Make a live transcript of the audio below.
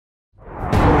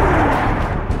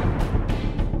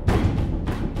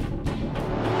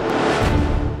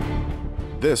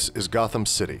This is Gotham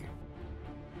City.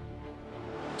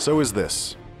 So is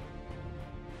this.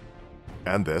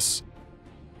 And this.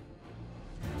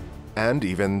 And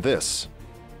even this.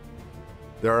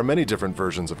 There are many different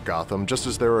versions of Gotham, just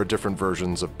as there are different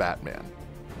versions of Batman.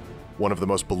 One of the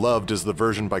most beloved is the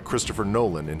version by Christopher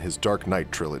Nolan in his Dark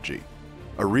Knight trilogy.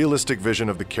 A realistic vision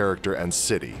of the character and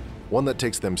city, one that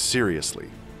takes them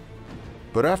seriously.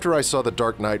 But after I saw The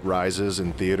Dark Knight Rises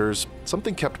in theaters,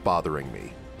 something kept bothering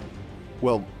me.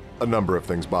 Well, a number of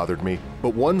things bothered me,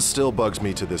 but one still bugs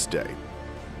me to this day.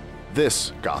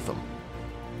 This Gotham.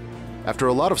 After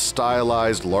a lot of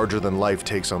stylized, larger-than-life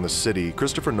takes on the city,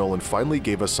 Christopher Nolan finally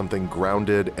gave us something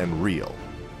grounded and real.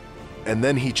 And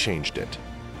then he changed it.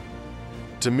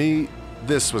 To me,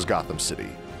 this was Gotham City.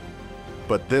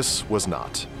 But this was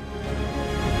not.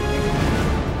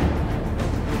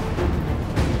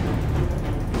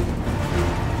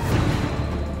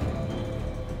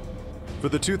 For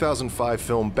the 2005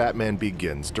 film Batman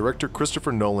Begins, director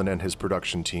Christopher Nolan and his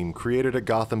production team created a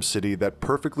Gotham City that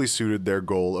perfectly suited their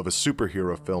goal of a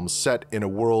superhero film set in a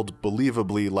world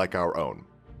believably like our own.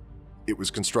 It was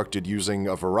constructed using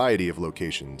a variety of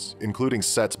locations, including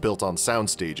sets built on sound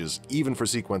stages, even for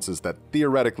sequences that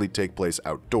theoretically take place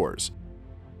outdoors.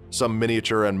 Some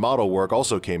miniature and model work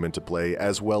also came into play,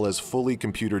 as well as fully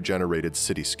computer-generated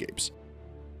cityscapes.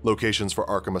 Locations for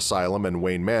Arkham Asylum and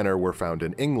Wayne Manor were found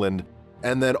in England,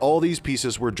 and then all these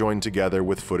pieces were joined together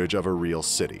with footage of a real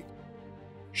city.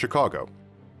 Chicago.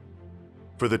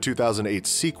 For the 2008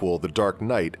 sequel, The Dark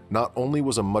Knight, not only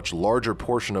was a much larger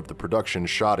portion of the production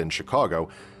shot in Chicago,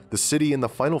 the city in the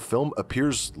final film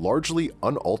appears largely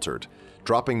unaltered,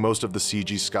 dropping most of the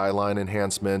CG skyline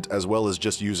enhancement as well as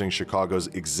just using Chicago's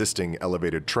existing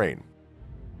elevated train.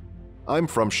 I'm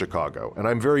from Chicago, and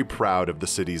I'm very proud of the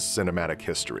city's cinematic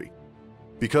history.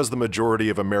 Because the majority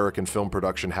of American film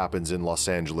production happens in Los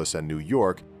Angeles and New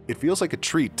York, it feels like a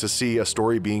treat to see a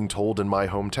story being told in my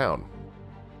hometown.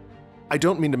 I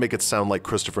don't mean to make it sound like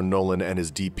Christopher Nolan and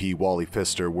his DP Wally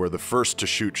Pfister were the first to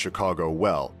shoot Chicago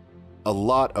well. A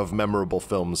lot of memorable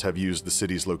films have used the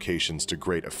city's locations to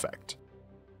great effect.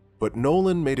 But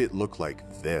Nolan made it look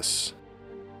like this.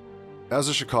 As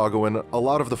a Chicagoan, a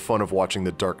lot of the fun of watching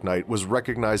The Dark Knight was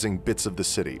recognizing bits of the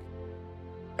city.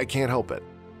 I can't help it.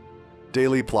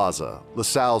 Daly Plaza,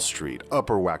 LaSalle Street,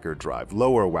 Upper Wacker Drive,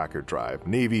 Lower Wacker Drive,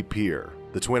 Navy Pier,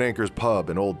 the Twin Anchors Pub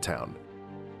in Old Town.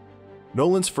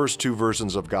 Nolan's first two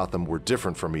versions of Gotham were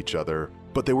different from each other,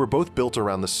 but they were both built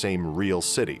around the same real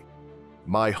city,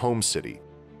 my home city.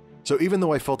 So even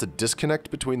though I felt a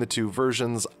disconnect between the two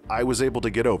versions, I was able to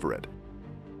get over it.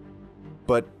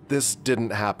 But this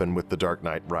didn't happen with The Dark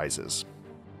Knight Rises.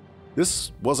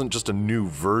 This wasn't just a new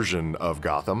version of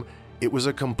Gotham, it was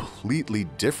a completely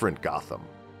different Gotham.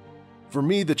 For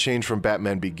me, the change from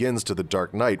Batman Begins to The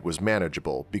Dark Knight was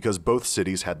manageable because both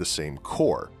cities had the same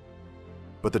core.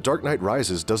 But The Dark Knight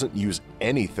Rises doesn't use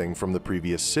anything from the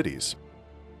previous cities.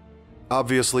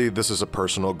 Obviously, this is a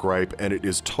personal gripe, and it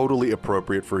is totally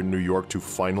appropriate for New York to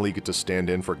finally get to stand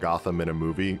in for Gotham in a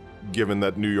movie, given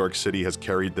that New York City has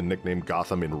carried the nickname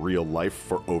Gotham in real life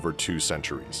for over 2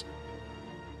 centuries.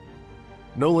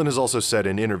 Nolan has also said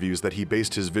in interviews that he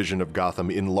based his vision of Gotham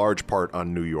in large part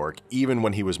on New York, even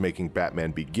when he was making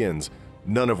Batman Begins,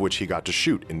 none of which he got to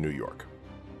shoot in New York.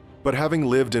 But having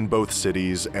lived in both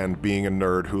cities and being a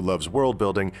nerd who loves world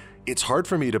building, it's hard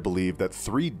for me to believe that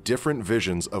 3 different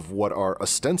visions of what are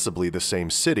ostensibly the same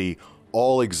city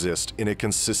all exist in a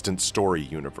consistent story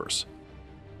universe.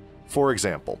 For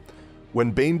example,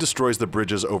 when Bane destroys the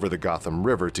bridges over the Gotham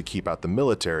River to keep out the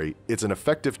military, it's an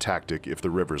effective tactic if the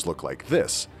rivers look like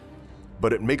this,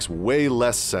 but it makes way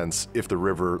less sense if the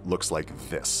river looks like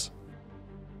this.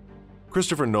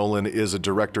 Christopher Nolan is a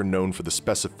director known for the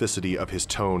specificity of his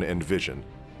tone and vision,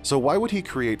 so why would he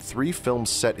create 3 films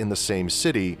set in the same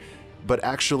city, but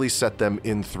actually set them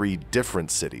in 3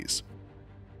 different cities?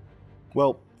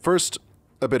 Well, first,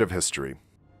 a bit of history.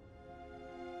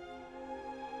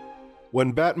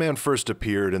 When Batman first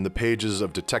appeared in the pages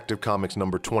of Detective Comics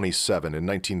number 27 in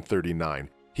 1939,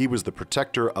 he was the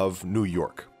protector of New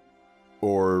York.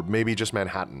 Or maybe just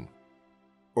Manhattan.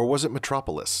 Or was it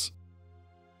Metropolis?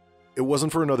 It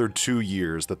wasn't for another 2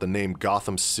 years that the name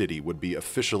Gotham City would be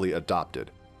officially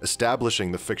adopted,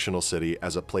 establishing the fictional city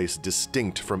as a place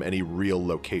distinct from any real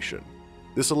location.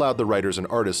 This allowed the writers and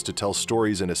artists to tell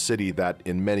stories in a city that,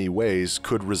 in many ways,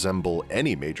 could resemble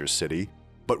any major city,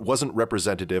 but wasn't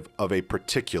representative of a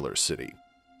particular city.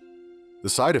 The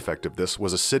side effect of this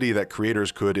was a city that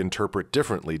creators could interpret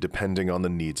differently depending on the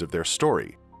needs of their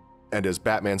story. And as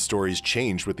Batman stories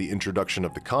changed with the introduction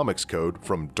of the Comics Code,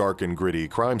 from dark and gritty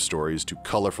crime stories to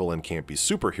colorful and campy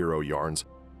superhero yarns,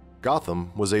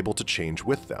 Gotham was able to change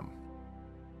with them.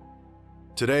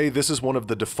 Today, this is one of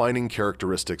the defining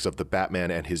characteristics of the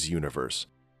Batman and his universe.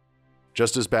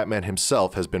 Just as Batman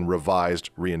himself has been revised,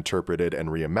 reinterpreted, and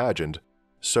reimagined,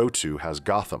 so too has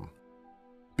Gotham.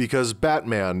 Because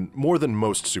Batman, more than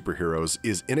most superheroes,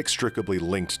 is inextricably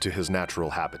linked to his natural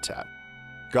habitat.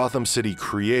 Gotham City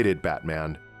created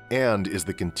Batman and is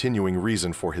the continuing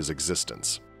reason for his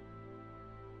existence.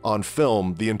 On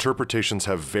film, the interpretations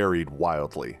have varied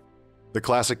wildly. The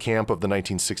classic camp of the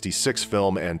 1966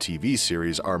 film and TV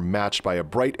series are matched by a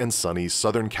bright and sunny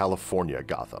Southern California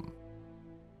Gotham.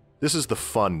 This is the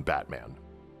fun Batman.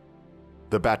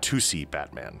 The Batusi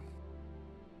Batman.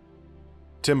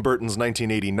 Tim Burton's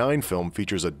 1989 film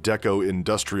features a Deco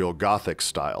industrial Gothic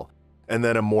style, and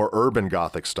then a more urban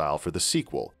Gothic style for the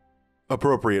sequel,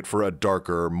 appropriate for a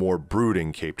darker, more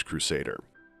brooding Caped Crusader.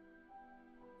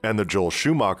 And the Joel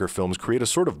Schumacher films create a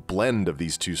sort of blend of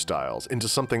these two styles into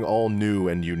something all new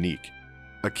and unique,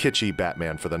 a kitschy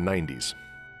Batman for the 90s.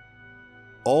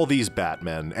 All these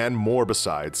Batmen, and more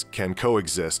besides, can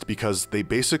coexist because they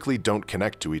basically don't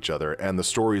connect to each other and the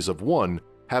stories of one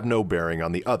have no bearing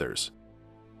on the others.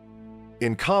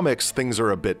 In comics, things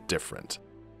are a bit different.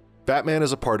 Batman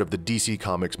is a part of the DC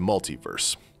Comics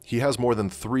multiverse. He has more than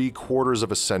 3/4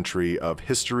 of a century of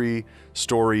history,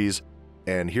 stories,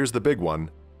 and here's the big one,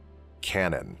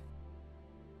 canon.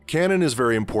 Canon is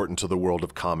very important to the world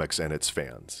of comics and its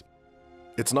fans.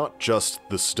 It's not just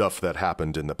the stuff that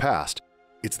happened in the past,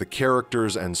 it's the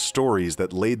characters and stories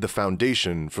that laid the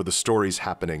foundation for the stories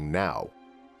happening now.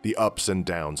 The ups and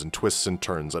downs and twists and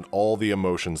turns and all the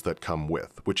emotions that come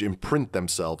with, which imprint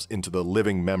themselves into the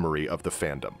living memory of the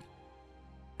fandom.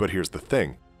 But here's the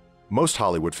thing, most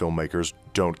Hollywood filmmakers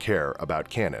don't care about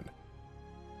canon.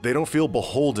 They don't feel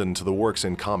beholden to the works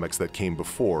in comics that came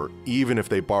before, even if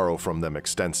they borrow from them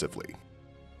extensively.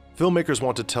 Filmmakers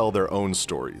want to tell their own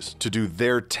stories, to do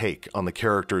their take on the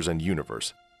characters and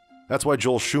universe. That's why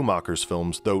Joel Schumacher's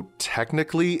films, though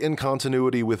technically in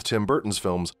continuity with Tim Burton's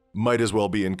films, might as well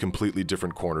be in completely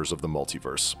different corners of the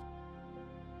multiverse.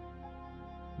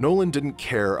 Nolan didn't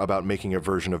care about making a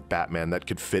version of Batman that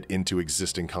could fit into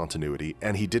existing continuity,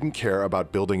 and he didn't care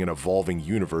about building an evolving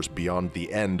universe beyond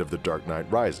the end of The Dark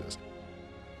Knight Rises.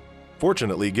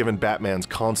 Fortunately, given Batman's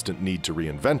constant need to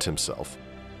reinvent himself,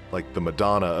 like the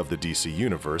Madonna of the DC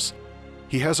universe,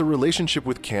 he has a relationship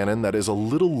with canon that is a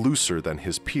little looser than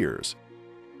his peers.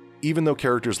 Even though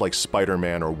characters like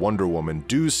Spider-Man or Wonder Woman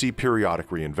do see periodic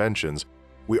reinventions,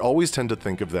 we always tend to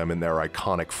think of them in their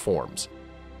iconic forms.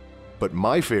 But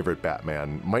my favorite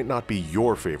Batman might not be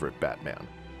your favorite Batman,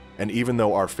 and even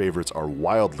though our favorites are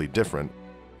wildly different,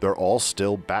 they're all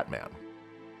still Batman.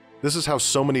 This is how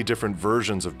so many different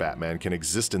versions of Batman can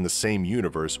exist in the same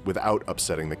universe without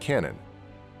upsetting the canon,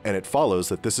 and it follows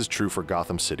that this is true for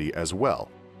Gotham City as well.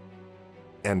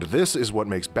 And this is what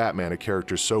makes Batman a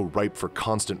character so ripe for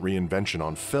constant reinvention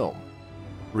on film.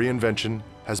 Reinvention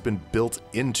has been built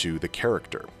into the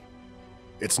character.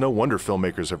 It's no wonder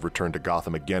filmmakers have returned to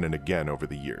Gotham again and again over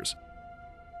the years.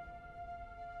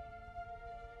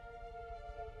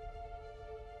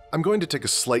 I'm going to take a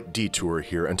slight detour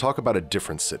here and talk about a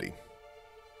different city.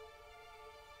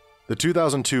 The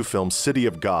 2002 film City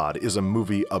of God is a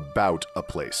movie about a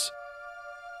place.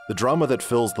 The drama that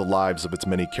fills the lives of its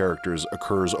many characters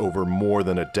occurs over more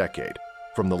than a decade,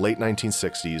 from the late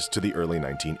 1960s to the early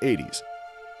 1980s.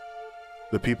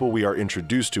 The people we are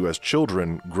introduced to as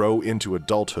children grow into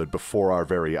adulthood before our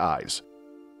very eyes.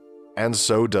 And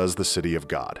so does the City of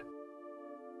God.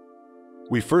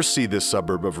 We first see this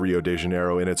suburb of Rio de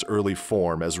Janeiro in its early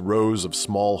form as rows of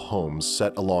small homes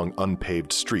set along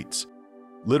unpaved streets,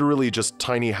 literally just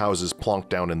tiny houses plonked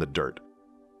down in the dirt.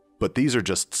 But these are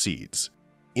just seeds.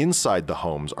 Inside the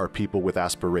homes are people with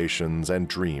aspirations and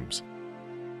dreams.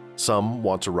 Some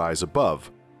want to rise above.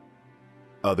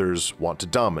 Others want to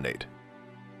dominate.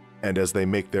 And as they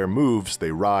make their moves,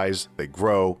 they rise, they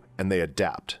grow, and they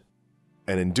adapt.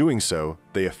 And in doing so,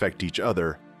 they affect each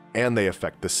other, and they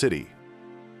affect the city.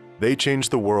 They change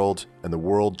the world, and the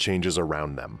world changes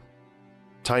around them.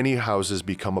 Tiny houses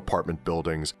become apartment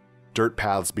buildings, dirt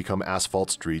paths become asphalt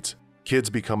streets,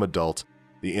 kids become adults,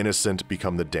 the innocent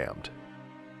become the damned.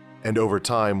 And over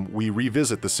time, we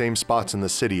revisit the same spots in the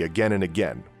city again and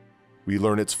again. We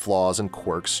learn its flaws and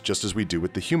quirks just as we do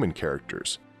with the human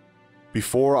characters.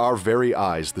 Before our very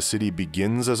eyes, the city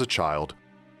begins as a child,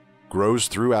 grows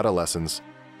through adolescence,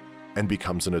 and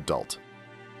becomes an adult.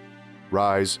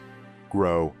 Rise,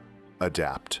 grow,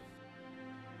 adapt.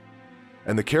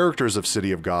 And the characters of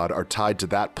City of God are tied to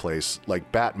that place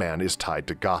like Batman is tied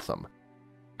to Gotham.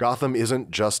 Gotham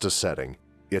isn't just a setting,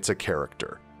 it's a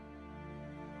character.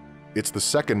 It's the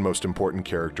second most important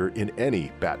character in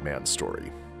any Batman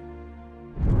story.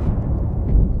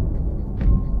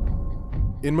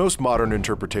 In most modern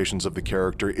interpretations of the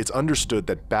character, it's understood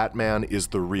that Batman is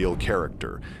the real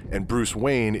character, and Bruce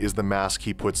Wayne is the mask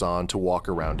he puts on to walk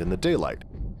around in the daylight.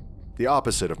 The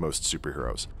opposite of most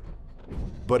superheroes.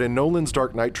 But in Nolan's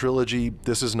Dark Knight trilogy,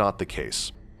 this is not the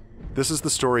case. This is the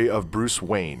story of Bruce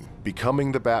Wayne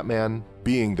becoming the Batman,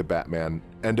 being the Batman,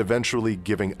 and eventually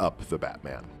giving up the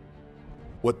Batman.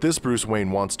 What this Bruce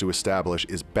Wayne wants to establish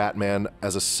is Batman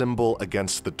as a symbol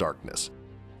against the darkness.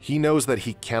 He knows that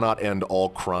he cannot end all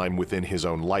crime within his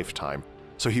own lifetime,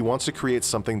 so he wants to create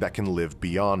something that can live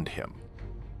beyond him.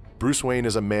 Bruce Wayne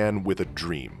is a man with a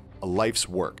dream, a life's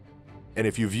work, and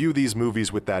if you view these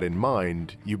movies with that in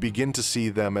mind, you begin to see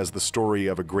them as the story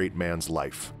of a great man's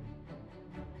life.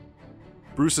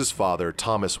 Bruce's father,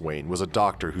 Thomas Wayne, was a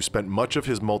doctor who spent much of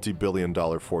his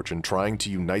multi-billion-dollar fortune trying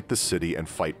to unite the city and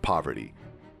fight poverty.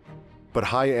 But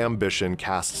high ambition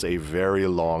casts a very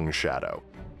long shadow.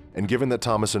 And given that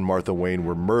Thomas and Martha Wayne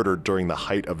were murdered during the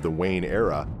height of the Wayne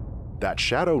era, that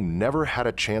shadow never had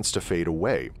a chance to fade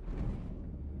away.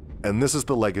 And this is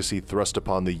the legacy thrust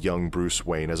upon the young Bruce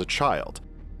Wayne as a child.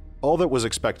 All that was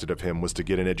expected of him was to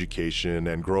get an education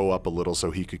and grow up a little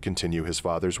so he could continue his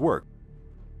father's work.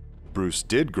 Bruce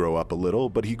did grow up a little,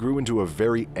 but he grew into a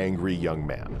very angry young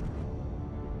man.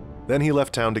 Then he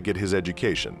left town to get his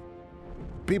education.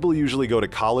 People usually go to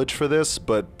college for this,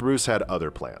 but Bruce had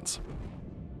other plans.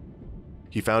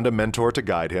 He found a mentor to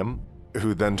guide him,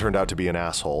 who then turned out to be an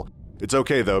asshole. It's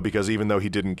okay though, because even though he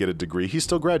didn't get a degree, he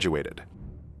still graduated.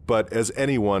 But as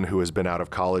anyone who has been out of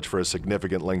college for a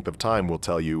significant length of time will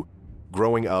tell you,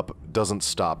 growing up doesn't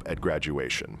stop at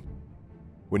graduation.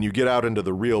 When you get out into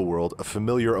the real world, a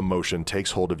familiar emotion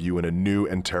takes hold of you in a new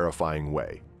and terrifying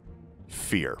way.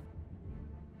 Fear.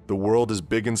 The world is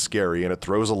big and scary and it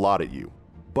throws a lot at you,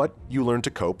 but you learn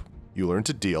to cope, you learn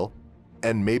to deal,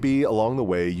 and maybe along the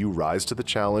way you rise to the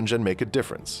challenge and make a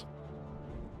difference.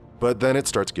 But then it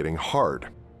starts getting hard.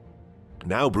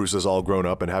 Now Bruce is all grown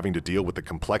up and having to deal with the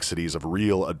complexities of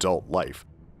real adult life.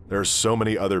 There are so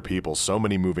many other people, so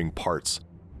many moving parts.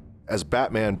 As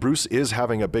Batman, Bruce is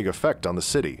having a big effect on the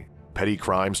city. Petty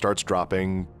crime starts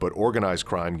dropping, but organized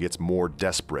crime gets more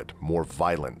desperate, more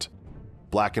violent.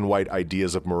 Black and white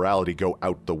ideas of morality go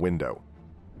out the window.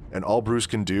 And all Bruce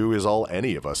can do is all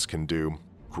any of us can do.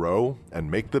 Grow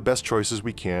and make the best choices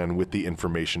we can with the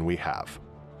information we have.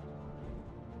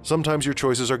 Sometimes your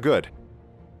choices are good,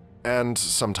 and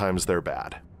sometimes they're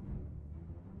bad.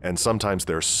 And sometimes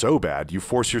they're so bad you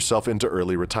force yourself into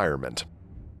early retirement.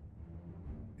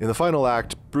 In the final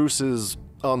act, Bruce is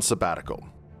on sabbatical,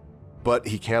 but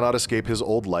he cannot escape his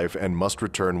old life and must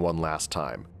return one last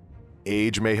time.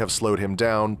 Age may have slowed him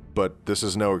down, but this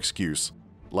is no excuse.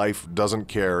 Life doesn't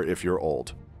care if you're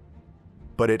old.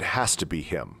 But it has to be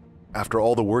him. After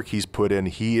all the work he's put in,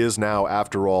 he is now,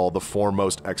 after all, the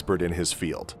foremost expert in his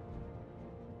field.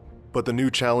 But the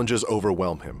new challenges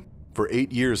overwhelm him. For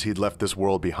 8 years he'd left this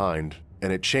world behind,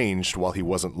 and it changed while he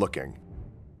wasn't looking.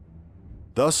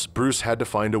 Thus, Bruce had to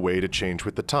find a way to change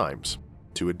with the times,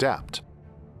 to adapt.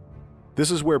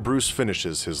 This is where Bruce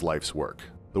finishes his life's work,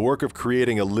 the work of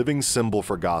creating a living symbol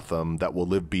for Gotham that will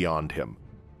live beyond him,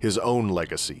 his own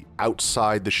legacy,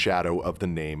 outside the shadow of the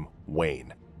name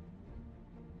Wayne.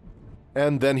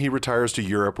 And then he retires to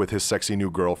Europe with his sexy new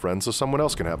girlfriend so someone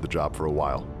else can have the job for a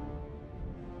while.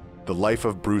 The life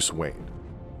of Bruce Wayne.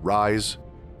 Rise,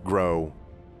 grow,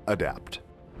 adapt.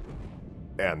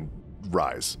 And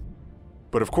rise.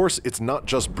 But of course, it's not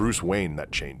just Bruce Wayne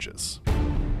that changes.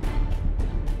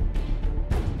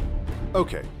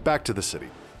 Okay, back to the city.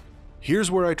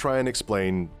 Here's where I try and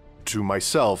explain, to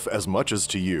myself as much as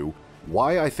to you,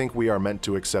 why I think we are meant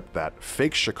to accept that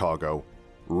fake Chicago,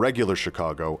 regular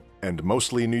Chicago, and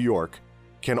mostly New York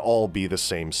can all be the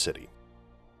same city.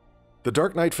 The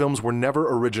Dark Knight films were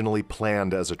never originally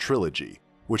planned as a trilogy,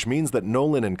 which means that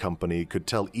Nolan and company could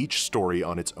tell each story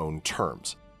on its own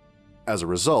terms. As a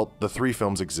result, the 3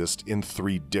 films exist in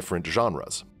 3 different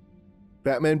genres.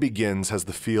 Batman Begins has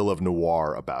the feel of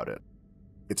noir about it.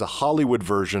 It's a Hollywood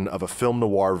version of a film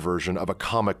noir version of a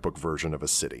comic book version of a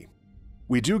city.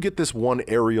 We do get this one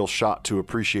aerial shot to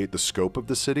appreciate the scope of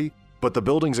the city, but the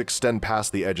buildings extend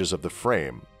past the edges of the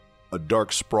frame, a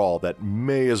dark sprawl that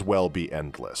may as well be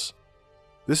endless.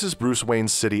 This is Bruce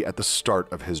Wayne's city at the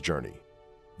start of his journey.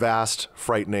 Vast,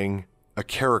 frightening, a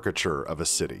caricature of a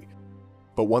city,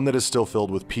 but one that is still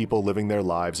filled with people living their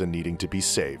lives and needing to be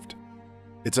saved.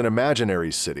 It's an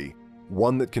imaginary city,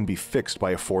 one that can be fixed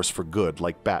by a force for good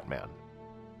like Batman.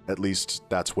 At least,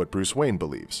 that's what Bruce Wayne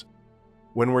believes.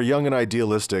 When we're young and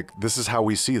idealistic, this is how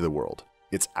we see the world.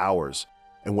 It's ours,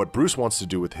 and what Bruce wants to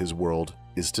do with his world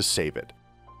is to save it.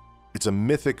 It's a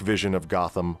mythic vision of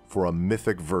Gotham for a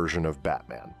mythic version of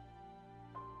Batman.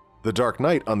 The Dark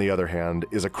Knight, on the other hand,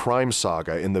 is a crime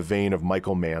saga in the vein of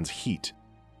Michael Mann's Heat.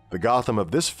 The Gotham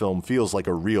of this film feels like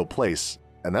a real place,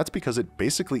 and that's because it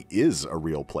basically is a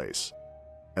real place.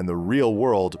 And the real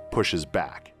world pushes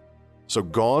back. So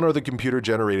gone are the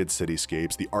computer-generated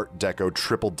cityscapes, the Art Deco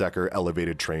triple-decker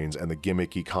elevated trains, and the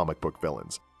gimmicky comic book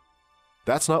villains.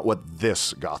 That's not what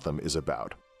this Gotham is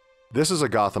about. This is a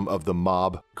Gotham of the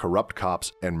mob, corrupt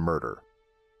cops, and murder.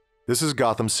 This is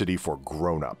Gotham City for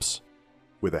grown-ups,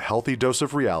 with a healthy dose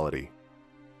of reality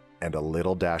and a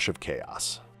little dash of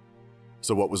chaos.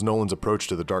 So what was Nolan's approach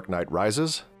to The Dark Knight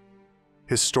Rises?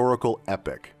 Historical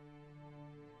epic.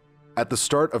 At the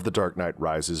start of The Dark Knight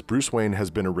Rises, Bruce Wayne has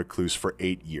been a recluse for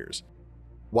 8 years.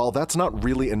 While that's not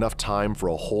really enough time for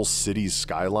a whole city's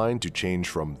skyline to change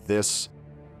from this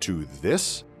to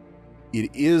this,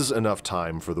 it is enough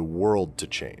time for the world to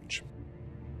change.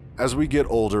 As we get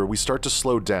older, we start to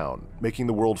slow down, making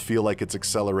the world feel like it's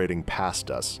accelerating past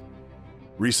us.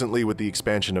 Recently, with the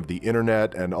expansion of the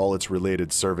internet and all its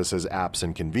related services, apps,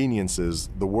 and conveniences,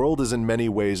 the world is in many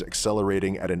ways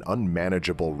accelerating at an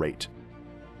unmanageable rate.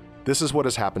 This is what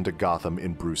has happened to Gotham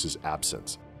in Bruce's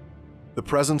absence. The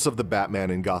presence of the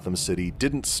Batman in Gotham City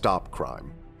didn't stop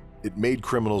crime. It made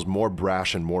criminals more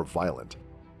brash and more violent.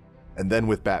 And then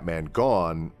with Batman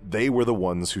gone, they were the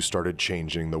ones who started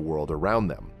changing the world around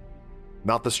them.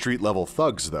 Not the street-level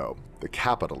thugs, though, the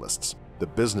capitalists, the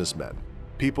businessmen,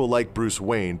 people like Bruce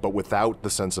Wayne, but without the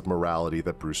sense of morality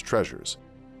that Bruce treasures.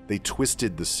 They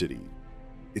twisted the city.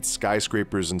 Its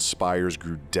skyscrapers and spires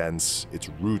grew dense, its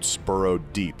roots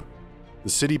burrowed deep. The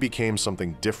city became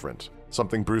something different,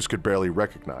 something Bruce could barely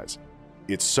recognize.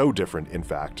 It's so different, in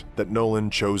fact, that Nolan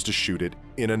chose to shoot it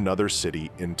in another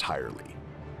city entirely.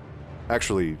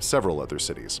 Actually, several other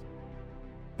cities.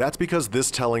 That's because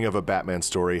this telling of a Batman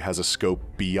story has a scope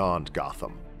beyond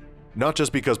Gotham. Not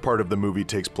just because part of the movie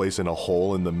takes place in a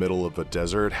hole in the middle of a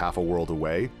desert half a world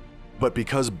away, but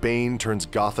because Bane turns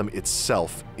Gotham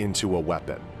itself into a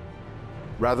weapon.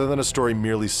 Rather than a story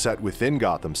merely set within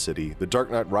Gotham City, The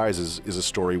Dark Knight Rises is a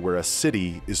story where a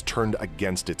city is turned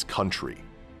against its country.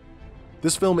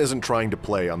 This film isn't trying to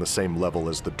play on the same level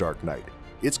as The Dark Knight.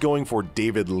 It's going for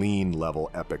David Lean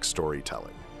level epic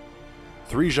storytelling.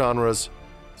 3 genres,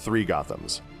 3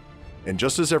 Gothams. And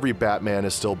just as every Batman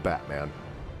is still Batman,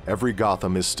 every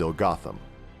Gotham is still Gotham,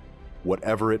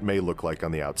 whatever it may look like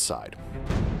on the outside.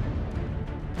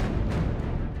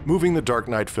 Moving the Dark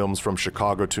Knight films from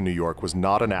Chicago to New York was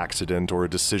not an accident or a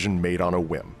decision made on a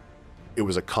whim. It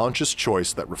was a conscious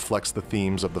choice that reflects the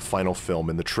themes of the final film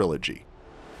in the trilogy.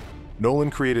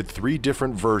 Nolan created 3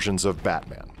 different versions of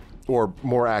Batman, or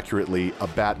more accurately, a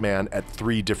Batman at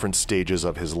 3 different stages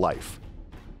of his life.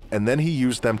 And then he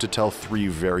used them to tell 3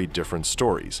 very different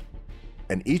stories.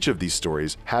 And each of these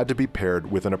stories had to be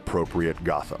paired with an appropriate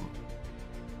Gotham.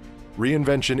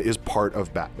 Reinvention is part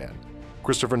of Batman.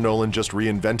 Christopher Nolan just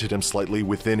reinvented him slightly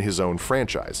within his own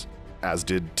franchise, as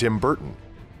did Tim Burton.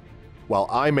 While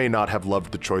I may not have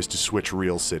loved the choice to switch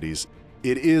real cities,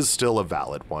 it is still a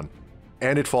valid one,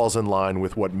 and it falls in line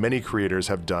with what many creators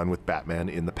have done with Batman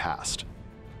in the past.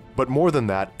 But more than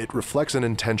that, it reflects an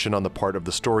intention on the part of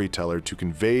the storyteller to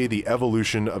convey the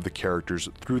evolution of the characters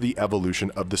through the evolution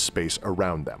of the space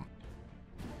around them.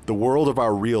 The world of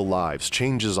our real lives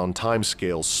changes on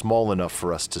timescales small enough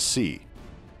for us to see.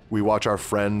 We watch our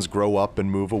friends grow up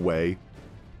and move away.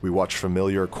 We watch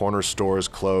familiar corner stores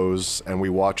close, and we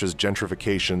watch as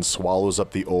gentrification swallows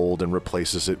up the old and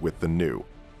replaces it with the new.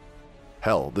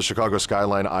 Hell, the Chicago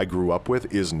skyline I grew up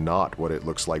with is not what it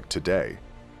looks like today.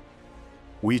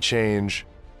 We change,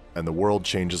 and the world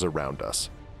changes around us.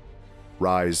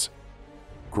 Rise,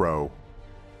 grow,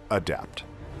 adapt.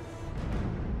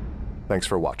 Thanks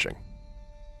for watching.